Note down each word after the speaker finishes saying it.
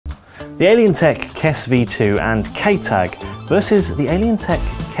The Alientech Kess V2 and K-Tag versus the Alientech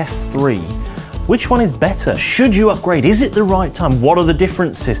Kess 3. Which one is better? Should you upgrade? Is it the right time? What are the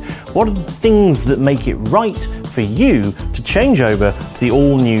differences? What are the things that make it right for you to change over to the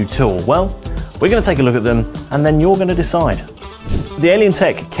all-new tool? Well, we're going to take a look at them and then you're going to decide. The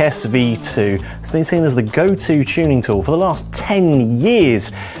Alientech Kess V2 has been seen as the go-to tuning tool for the last 10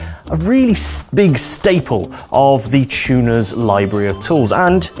 years. A really big staple of the tuner's library of tools,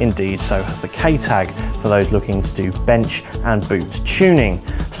 and indeed so has the K-Tag for those looking to do bench and boot tuning.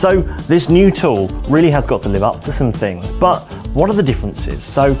 So this new tool really has got to live up to some things, but what are the differences?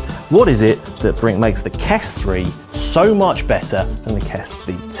 So what is it that makes the Kess 3 so much better than the Kess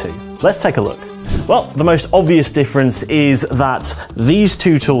V2? Let's take a look. Well, the most obvious difference is that these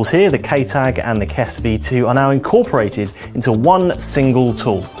two tools here, the K-Tag and the Kess V2, are now incorporated into one single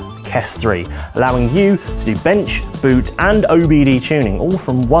tool, Kess 3, allowing you to do bench, boot and OBD tuning all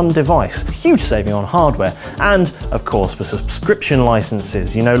from one device. Huge saving on hardware, and of course for subscription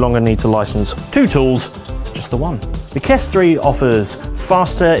licenses, you no longer need to license two tools, it's just the one. The Kess 3 offers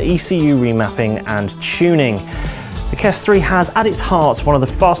faster ECU remapping and tuning. The Kess 3 has at its heart one of the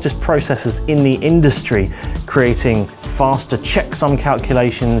fastest processors in the industry, creating faster checksum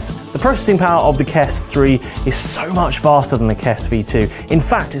calculations. The processing power of the Kess 3 is so much faster than the Kess V2. In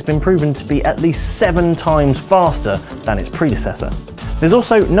fact, it's been proven to be at least 7 times faster than its predecessor. There's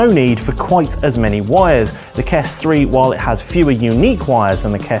also no need for quite as many wires. The Kess 3, while it has fewer unique wires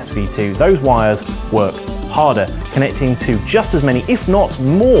than the Kess V2, those wires work harder, connecting to just as many, if not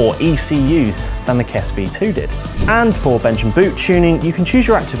more, ECUs than the Kess V2 did. And for bench and boot tuning, you can choose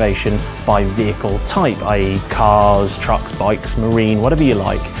your activation by vehicle type, i.e. cars, trucks, bikes, marine, whatever you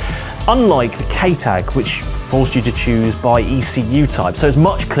like. Unlike the K-Tag, which forced you to choose by ECU type, so it's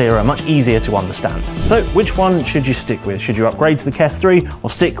much clearer, much easier to understand. So which one should you stick with? Should you upgrade to the Kess 3 or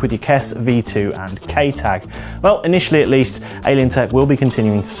stick with your Kess V2 and K-Tag? Well, initially at least, Alientech will be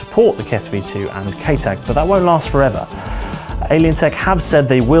continuing to support the Kess V2 and K-Tag, but that won't last forever. Alientech have said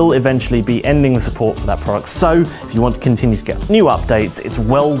they will eventually be ending the support for that product, so if you want to continue to get new updates, it's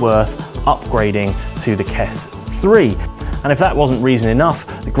well worth upgrading to the Kess 3. And if that wasn't reason enough,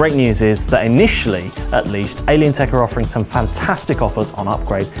 the great news is that initially, at least, Alientech are offering some fantastic offers on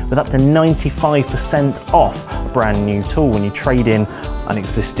upgrades with up to 95% off a brand new tool when you trade in an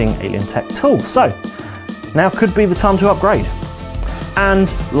existing Alientech tool. So now could be the time to upgrade.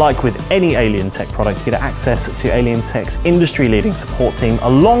 And like with any Alientech product, you get access to Alientech's industry-leading support team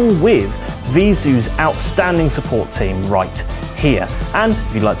along with VIEZU's outstanding support team right here. And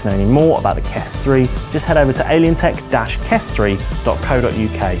if you'd like to know any more about the Kess 3, just head over to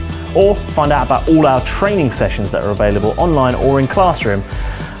alientech-kess3.co.uk or find out about all our training sessions that are available online or in classroom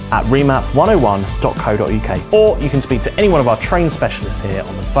at remap101.co.uk, or you can speak to any one of our trained specialists here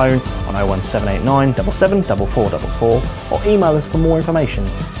on the phone on 01789 77 4444 or email us for more information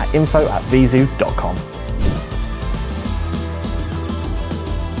at info@viezu.com.